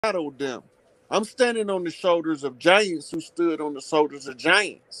overshadowed them. I'm standing on the shoulders of giants who stood on the shoulders of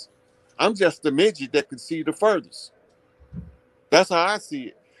giants. I'm just a midget that could see the furthest. That's how I see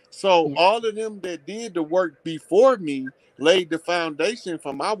it. So Yeah. all of them that did the work before me laid the foundation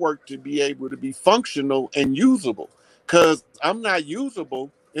for my work to be able to be functional and usable. Because I'm not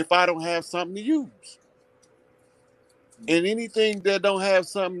usable if I don't have something to use. And anything that don't have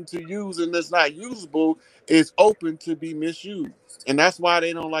something to use and that's not usable is open to be misused. And that's why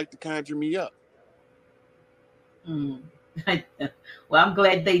they don't like to conjure me up. Mm. Well, I'm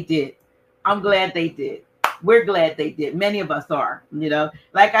glad they did. I'm glad they did. We're glad they did. Many of us are.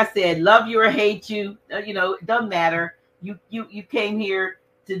 Like I said, love you or hate you. It doesn't matter. You came here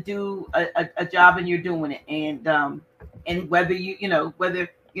to do a job and you're doing it. And whether I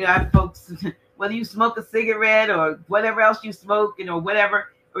have folks, whether you smoke a cigarette or whatever else you smoke, whatever,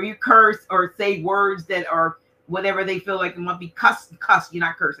 or you curse or say words that are whatever they feel like it might be cuss. You're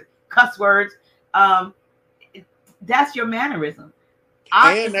not cursing. Cuss words. That's your mannerism.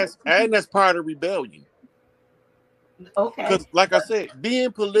 And that's part of rebellion. Okay. Because, like I said,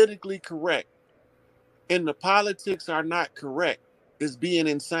 being politically correct and the politics are not correct is being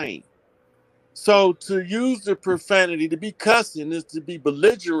insane. So to use the profanity, to be cussing, is to be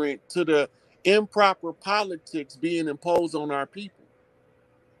belligerent to the improper politics being imposed on our people.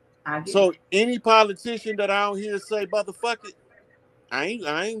 So any politician that I don't hear say "motherfucker," I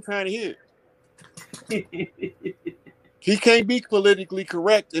ain't trying to hear it. He can't be politically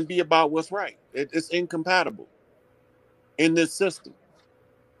correct and be about what's right. It's incompatible in this system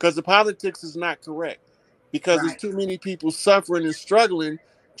because the politics is not correct. Because there's too many people suffering and struggling,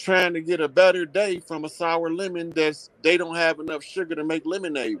 trying to get a better day from a sour lemon they don't have enough sugar to make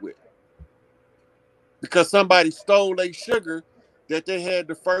lemonade with. Because somebody stole their sugar that they had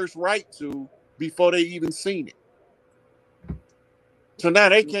the first right to before they even seen it. So now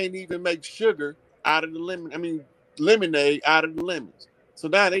they can't even make sugar out of the lemon. I mean, lemonade out of the lemons. So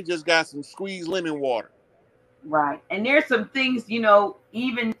now they just got some squeezed lemon water. Right. And there's some things,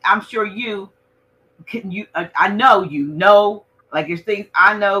 even I'm sure I know, like there's things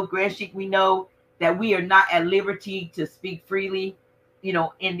I know, Grand Chic, we know that we are not at liberty to speak freely,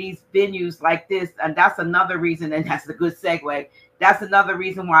 in these venues like this. And that's another reason, and that's a good segue. That's another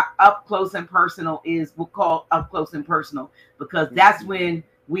reason why up close and personal we'll call up close and personal, because that's when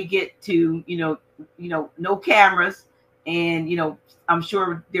we get to, no cameras. And, I'm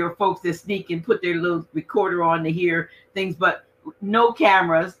sure there are folks that sneak and put their little recorder on to hear things, but no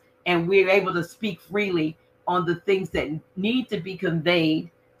cameras. And we're able to speak freely on the things that need to be conveyed,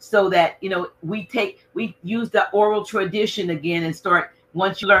 so that, we use the oral tradition again and start,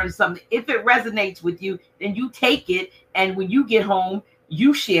 once you learn something, if it resonates with you, then you take it. And when you get home,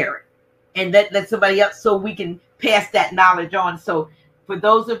 you share it and let somebody else, so we can pass that knowledge on. So for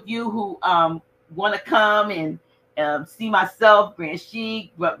those of you who want to come and see myself, Grand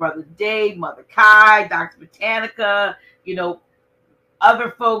Chic, Brother Dave, Mother Kai, Dr. Botanica,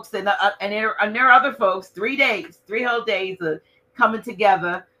 other folks, and there are other folks, 3 whole days of coming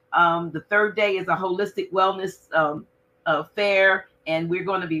together. The third day is a holistic wellness fair, and we're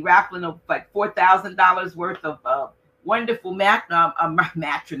going to be raffling like $4,000 worth of wonderful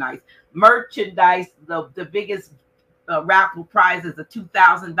merchandise. The biggest raffle prize is a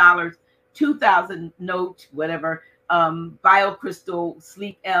 $2,000, 2,000 note, whatever, BioCrystal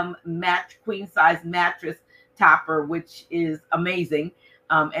Sleep M queen size mattress topper, which is amazing,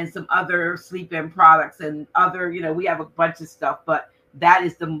 and some other sleep in products and other, we have a bunch of stuff, but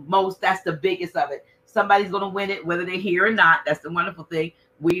that's the biggest of it. Somebody's going to win it, whether they're here or not. That's the wonderful thing.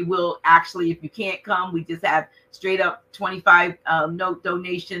 We will actually, if you can't come, we just have straight up 25 note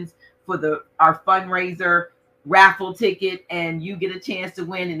donations for our fundraiser raffle ticket, and you get a chance to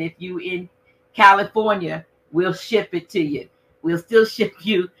win. And if you in California, we'll ship it to you. We'll still ship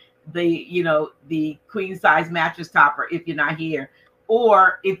you the queen size mattress topper if you're not here.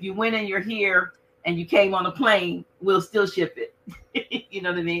 Or if you win and you're here and you came on a plane, we'll still ship it. You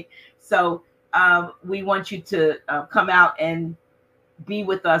know what I mean? So we want you to come out and be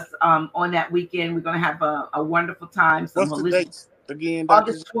with us on that weekend. We're going to have a wonderful time. What's the dates again?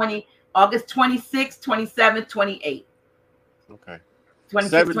 August 26th, 27th, 28th. Okay. 26,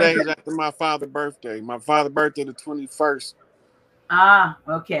 7 days after my father's birthday. My father's birthday the 21st. Ah,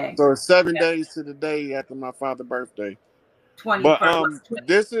 okay. So it's 7 days to the day after my father's birthday. 21st. But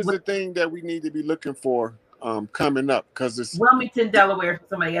this is the thing that we need to be looking for coming up, because it's Wilmington, Delaware.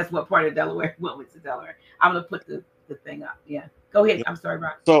 Somebody asked what part of Delaware. Wilmington, Delaware. I'm gonna put the thing up. Yeah. Go ahead. I'm sorry,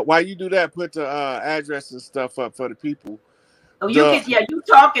 Ron. So while you do that, put the address and stuff up for the people. Oh, you can, yeah, you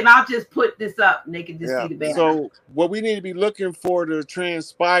talk and I'll just put this up and they can just Yeah. see the banner. So what we need to be looking for to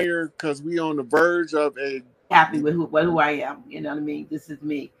transpire, because we on the verge of a Happy with who I am. You know what I mean? This is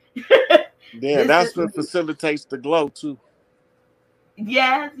me. yeah, This is that's what me. facilitates the glow too.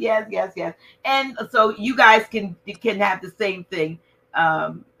 Yes, yes, yes, yes. And so you guys can have the same thing.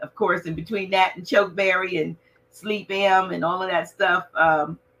 Of course, in between that and chokeberry and sleep M and all of that stuff,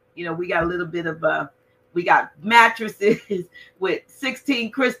 you know, we got a little bit of we got mattresses with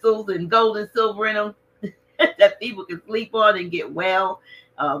 16 crystals and gold and silver in them that people can sleep on and get well.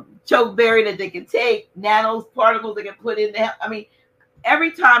 Chokeberry that they can take, nanos, particles they can put in there. I mean,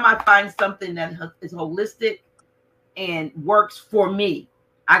 every time I find something that is holistic and works for me,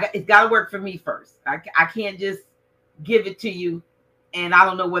 it's got to work for me first. I can't just give it to you and I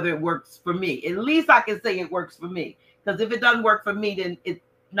don't know whether it works for me. At least I can say it works for me, because if it doesn't work for me, then it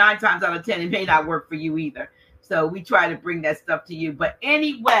 9 times out of 10 it may not work for you either. So we try to bring that stuff to you. But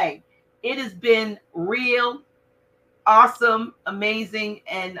anyway, it has been real awesome, amazing,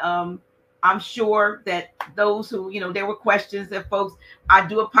 and I'm sure that those who, you know, there were questions that folks, I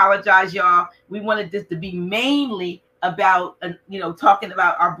do apologize, y'all. We wanted this to be mainly about, you know, talking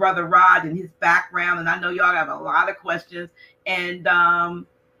about our brother Rod and his background. And I know y'all have a lot of questions, and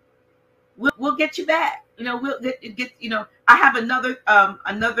we'll get you back. You know, we'll get you know, I have another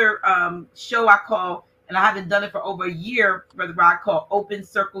show I call, and I haven't done it for over a year, brother Rod, called Open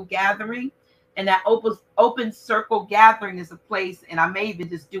Circle Gathering. And that open circle gathering is a place, and I may even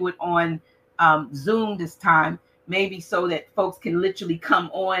just do it on Zoom this time, maybe so that folks can literally come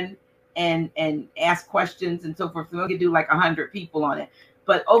on and ask questions and so forth. So we can do like 100 people on it.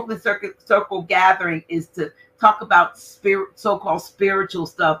 But open circle gathering is to talk about so-called spiritual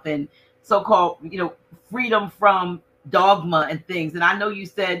stuff and so-called, you know, freedom from dogma and things. And I know you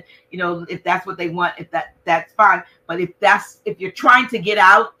said, you know, if that's what they want, if that's fine. But if you're trying to get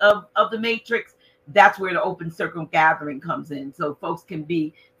out of the matrix, that's where the open circle gathering comes in. So folks can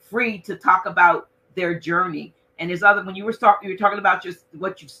be free to talk about their journey. And there's other, when you were talking about just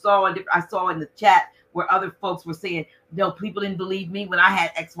what you saw, and I saw in the chat where other folks were saying, no, people didn't believe me when I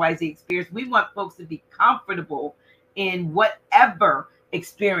had XYZ experience. We want folks to be comfortable in whatever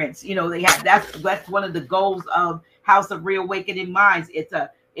experience, you know, they have. That's one of the goals of House of Reawakening Minds. It's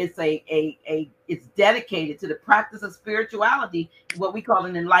dedicated to the practice of spirituality, what we call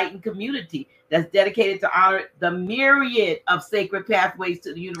an enlightened community that's dedicated to honor the myriad of sacred pathways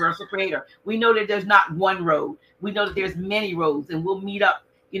to the universal creator. We know that there's not one road. We know that there's many roads, and we'll meet up,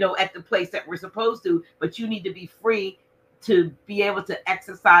 you know, at the place that we're supposed to, but you need to be free to be able to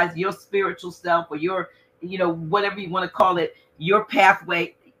exercise your spiritual self, or your, you know, whatever you want to call it, your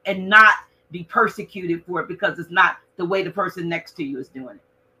pathway, and not be persecuted for it because it's not the way the person next to you is doing it.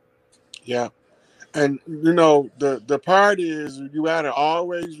 Yeah. And you know, the part is, you gotta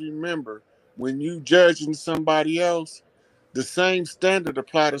always remember, when you judging somebody else, the same standard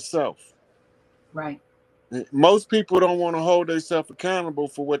apply to self. Right. Most people don't want to hold themselves accountable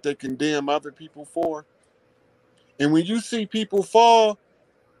for what they condemn other people for. And when you see people fall,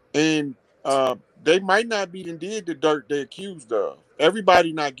 and they might not be did the dirt they're accused of,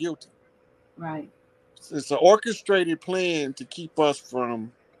 everybody not guilty. Right. It's an orchestrated plan to keep us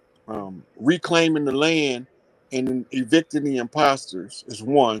from reclaiming the land and evicting the imposters is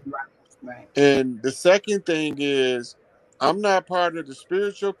one. Right. Right. And the second thing is, I'm not part of the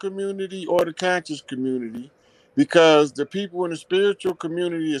spiritual community or the conscious community, because the people in the spiritual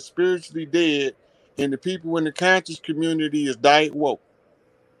community are spiritually dead, and the people in the conscious community is diet woke.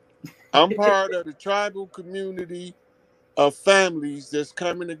 I'm part of the tribal community of families that's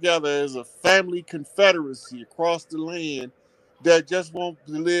coming together as a family confederacy across the land, that just want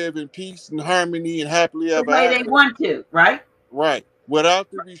to live in peace and harmony and happily The ever way they after. want to, right? Right.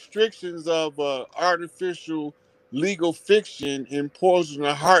 Without the restrictions of artificial legal fiction imposing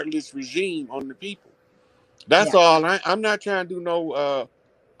a heartless regime on the people. That's Yeah. all. I'm not trying to do no,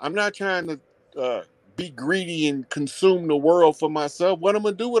 I'm not trying to be greedy and consume the world for myself. What I'm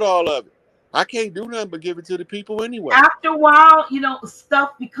going to do with all of it? I can't do nothing but give it to the people anyway. After a while, you know,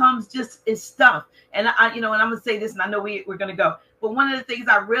 stuff becomes just it's stuff. And I, you know, and I'm gonna say this, and I know we're gonna go. But one of the things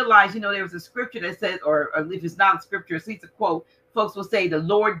I realized, you know, there was a scripture that says, or if it's not a scripture, at least a quote, folks will say, "The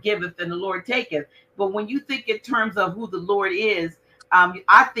Lord giveth and the Lord taketh." But when you think in terms of who the Lord is,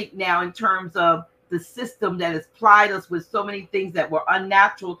 I think now in terms of the system that has plied us with so many things that were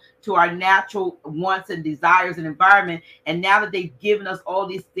unnatural to our natural wants and desires and environment. And now that they've given us all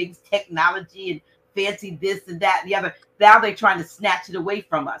these things, technology and fancy this and that and the other, now they're trying to snatch it away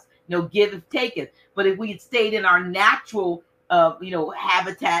from us. You know, give and take it. But if we had stayed in our natural, you know,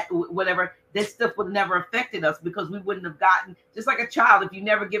 habitat, whatever, this stuff would have never affected us because we wouldn't have gotten, just like a child. If you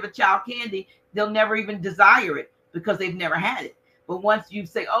never give a child candy, they'll never even desire it because they've never had it. But once you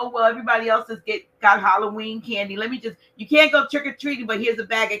say, oh, well, everybody else has got Halloween candy, you can't go trick-or-treating, but here's a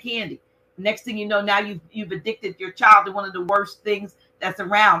bag of candy. Next thing you know, now you've addicted your child to one of the worst things that's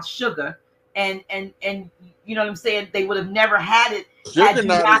around, sugar. And you know what I'm saying? They would have never had it had you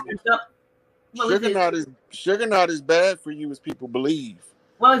not sugar not as bad for you as people believe.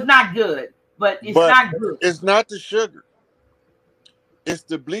 Well, it's not good, but it's not good. It's not the sugar. It's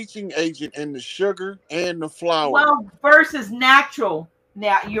the bleaching agent in the sugar and the flour. Well, versus natural.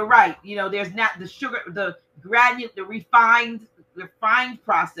 Now you're right. You know, there's not the sugar, the granule, the refined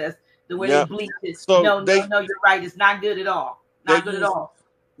process, the way they bleach it. So no, you're right. It's not good at all. Not good at all.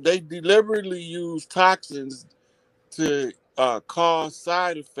 They deliberately use toxins to cause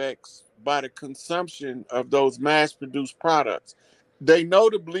side effects by the consumption of those mass-produced products. They know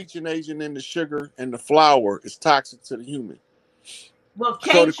the bleaching agent in the sugar and the flour is toxic to the human. Well,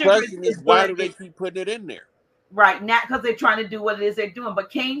 cane so the question is why do they keep putting it in there? Right, not because they're trying to do what it is they're doing. But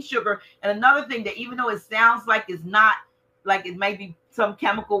cane sugar, and another thing that even though it sounds like it's not, like it may be some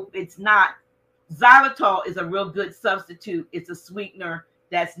chemical, it's not. Xylitol is a real good substitute. It's a sweetener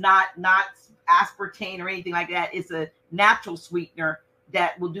that's not aspartame or anything like that. It's a natural sweetener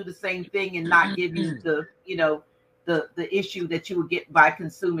that will do the same thing and not give you the, you know, the issue that you would get by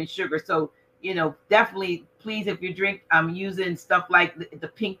consuming sugar. So, you know, definitely, please, if you drink, using stuff like the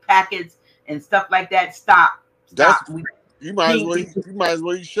pink packets and stuff like that, stop. You might as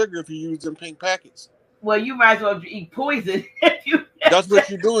well eat sugar if you use them pink packets. Well, you might as well eat poison if you. That's what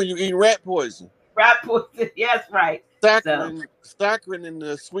you're doing. You eat rat poison. Rat poison. Yes, right. Saccharin in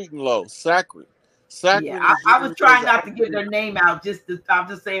the sweet and low. Saccharin. Yeah, I was trying not to give their name out. I'm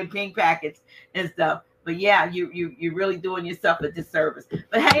just saying pink packets and stuff. But yeah, you're really doing yourself a disservice.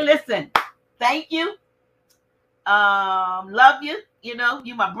 But hey, listen, thank you. Love you. You know,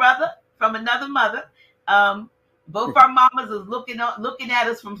 you my brother from another mother. Both our mamas is looking at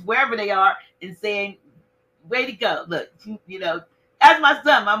us from wherever they are and saying, way to go. Look, you know, that's my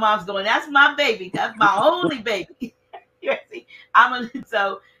son. My mom's going, that's my baby. That's my only baby.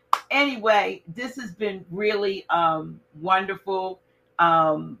 So anyway, this has been really wonderful,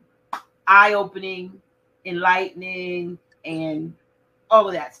 eye-opening, enlightening, and all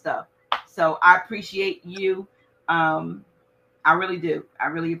of that stuff. So I appreciate you. I really do. I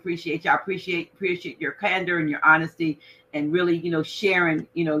really appreciate you. I appreciate your candor and your honesty, and really, you know, sharing,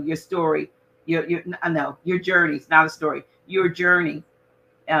 you know, your story, your journey. It's not a story. Your journey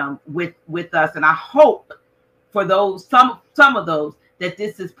with us, and I hope for those some of those that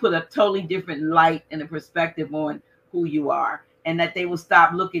this has put a totally different light and a perspective on who you are, and that they will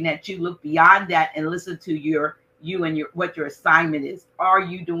stop looking at you, look beyond that, and listen to you and what your assignment is. Are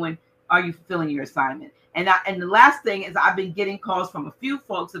you fulfilling your assignment? And the last thing is, I've been getting calls from a few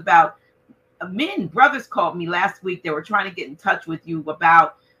folks about brothers called me last week. They were trying to get in touch with you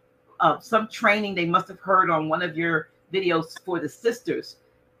about some training they must have heard on one of your videos for the sisters.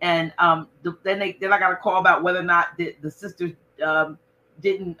 And then I got a call about whether or not the sisters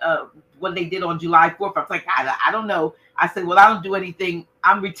didn't what they did on July 4th. I was like, I don't know. I said, well, I don't do anything.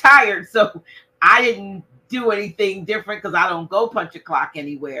 I'm retired, so I didn't do anything different because I don't go punch a clock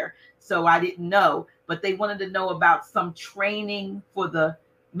anywhere. So I didn't know. But they wanted to know about some training for the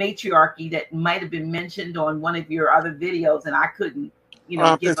matriarchy that might have been mentioned on one of your other videos, and I couldn't, you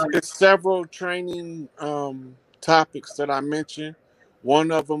know, it's several training topics that I mentioned.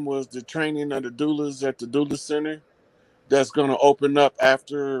 One of them was the training of the doulas at the doula center that's going to open up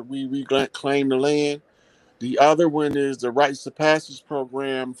after we reclaim the land. The other one is the rites of passage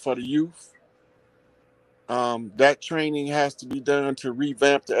program for the youth. That training has to be done to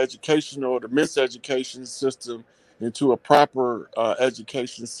revamp the education or the miseducation system into a proper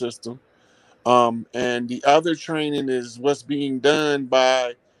education system. And the other training is what's being done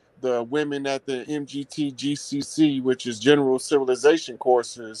by the women at the MGT GCC, which is General Civilization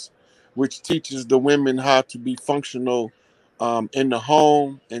Courses, which teaches the women how to be functional in the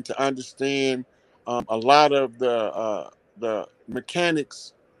home and to understand a lot of the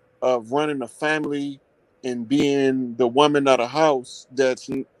mechanics of running a family and being the woman of the house that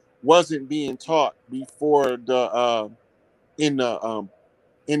wasn't being taught before in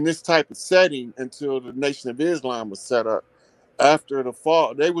this type of setting until the Nation of Islam was set up. After the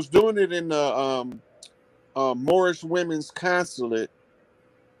fall, they was doing it in the Moorish Women's Consulate,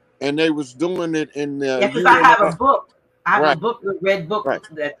 and they was doing it in the because I have a book. I have a book, a red book. Right.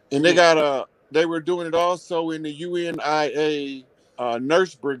 And they were doing it also in the UNIA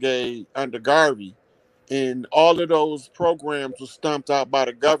Nurse Brigade under Garvey. And all of those programs were stumped out by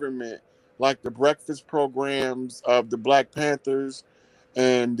the government like the breakfast programs of the Black Panthers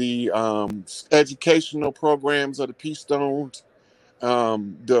and the educational programs of the Peace Stones,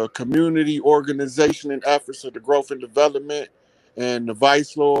 the community organization and efforts of the growth and development and the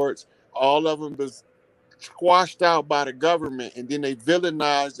Vice Lords. All of them was squashed out by the government, and then they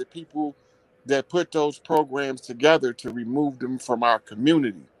villainized the people that put those programs together to remove them from our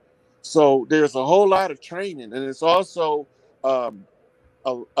community. So there's a whole lot of training, and it's also a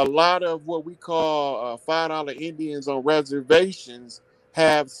lot of what we call $5 Indians on reservations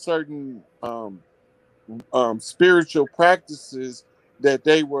have certain spiritual practices that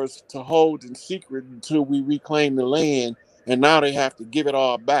they were to hold in secret until we reclaim the land, and now they have to give it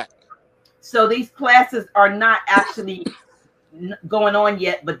all back. So these classes are not actually going on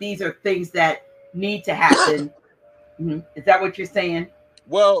yet, but these are things that need to happen. Is that what you're saying?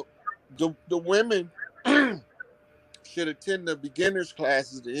 Well, the women should attend the beginners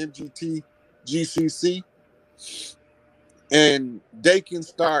classes, the MGT, GCC, and they can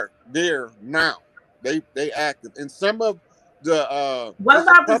start there now. They active, and some of the what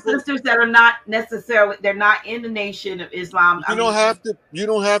about the sisters that are not necessarily, they're not in the Nation of Islam? You don't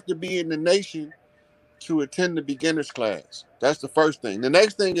have to be in the Nation to attend the beginners class. That's the first thing. The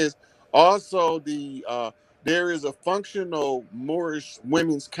next thing is also there is a functional Moorish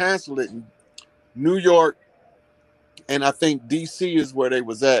women's consulate in New York, and I think DC is where they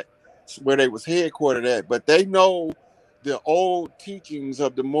was headquartered at. But they know the old teachings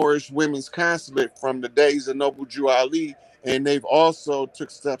of the Moorish women's consulate from the days of Noble Jew Ali, and they've also took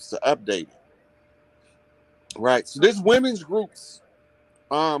steps to update it. Right. So there's women's groups.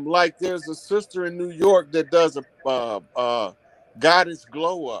 Like there's a sister in New York that does a Goddess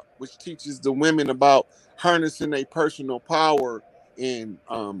Glow Up, which teaches the women about harnessing their personal power and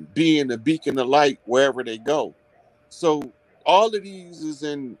being a beacon of light wherever they go. So all of these is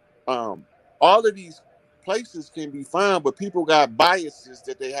in all of these places can be found, but people got biases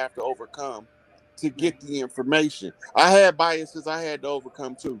that they have to overcome to get the information. I had biases I had to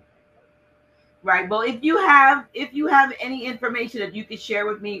overcome too. Right. Well, if you have any information that you could share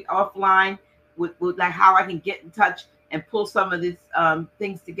with me offline, with like how I can get in touch and pull some of these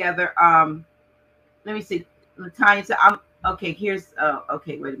things together. Let me see. Latanya said, "I'm okay." Here's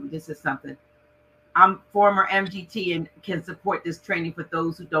okay. Wait a minute. This is something. I'm former MGT and can support this training for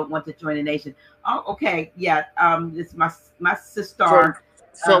those who don't want to join the Nation. Oh, okay. Yeah. This is my sister.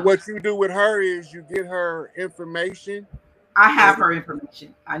 So what you do with her is you get her information. I have her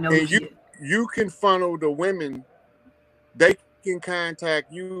information. I know who she is. You can funnel the women. They can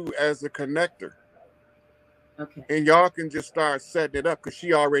contact you as a connector. Okay. And y'all can just start setting it up because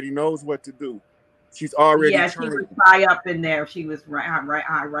she already knows what to do. She's already she was high up in there. She was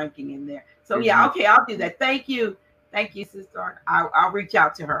high ranking in there. So yeah, okay, I'll do that. Thank you, sister. I'll reach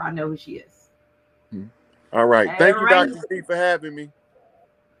out to her. I know who she is. All right. Thank you, Dr. D, for having me.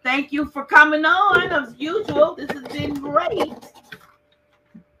 Thank you for coming on. As usual, this has been great.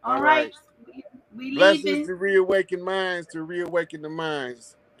 All right. We Blessings to reawaken minds, to reawaken the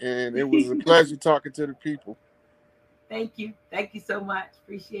minds. And it was a pleasure talking to the people. Thank you. Thank you so much.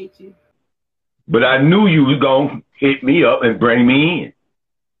 Appreciate you. But I knew you was going to hit me up and bring me in.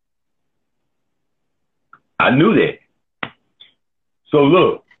 I knew that. So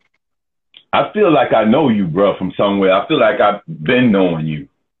look, I feel like I know you, bro, from somewhere. I feel like I've been knowing you.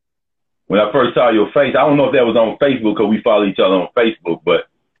 When I first saw your face, I don't know if that was on Facebook because we follow each other on Facebook, but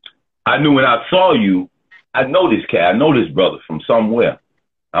I knew when I saw you, I know this cat. I know this brother from somewhere.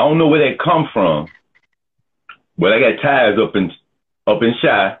 I don't know where they come from, but I got ties up in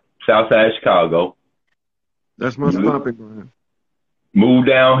Chi, Southside Chicago. That's my stomping ground. Moved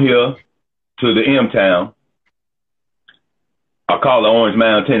down here to the M-Town. I call it Orange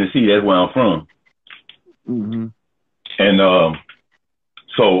Mound, Tennessee. That's where I'm from. And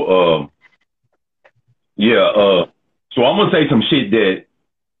so I'm gonna say some shit that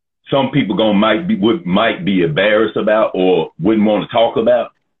some people might be embarrassed about or wouldn't want to talk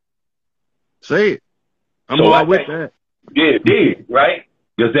about. Say it. I'm all with that. Yeah, it did, right?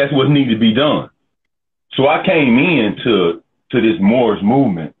 Because that's what needed to be done. So I came into this Moorish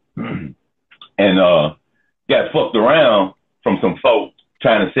movement and got fucked around from some folks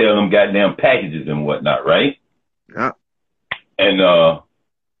trying to sell them goddamn packages and whatnot, right? Yeah. And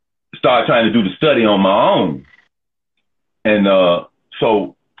started trying to do the study on my own. And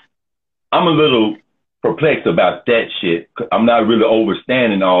so I'm a little perplexed about that shit. I'm not really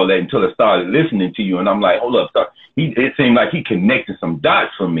understanding all that until I started listening to you. And I'm like, hold up. It seemed like he connected some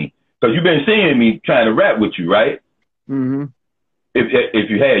dots for me. Because you've been seeing me trying to rap with you, right? If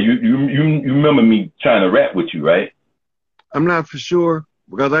you had, you remember me trying to rap with you, right? I'm not for sure,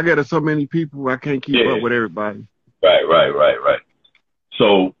 because I got so many people, I can't keep up with everybody. Right.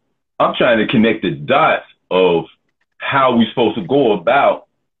 So I'm trying to connect the dots of how we supposed to go about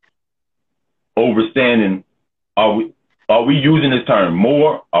overstanding. Are we using this term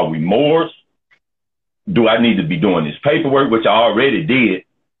more? Are we Moors? Do I need to be doing this paperwork, which I already did?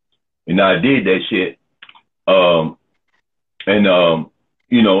 And I did that shit.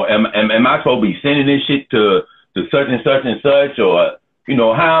 You know, am I supposed to be sending this shit to such and such and such, or you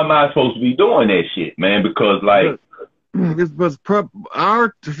know, how am I supposed to be doing that shit, man? Because like,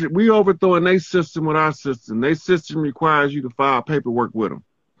 we overthrowing their system with our system. Their system requires you to file paperwork with them.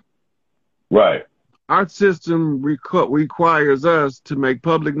 Right. Our system requires us to make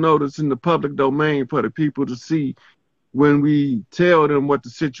public notice in the public domain for the people to see when we tell them what the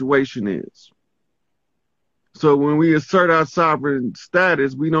situation is. So when we assert our sovereign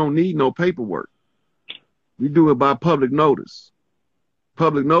status, we don't need no paperwork. We do it by public notice.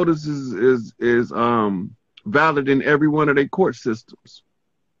 Public notice is valid in every one of their court systems.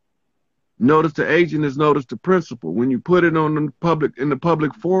 Notice to agent is notice to principal. When you put it on the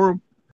public forum,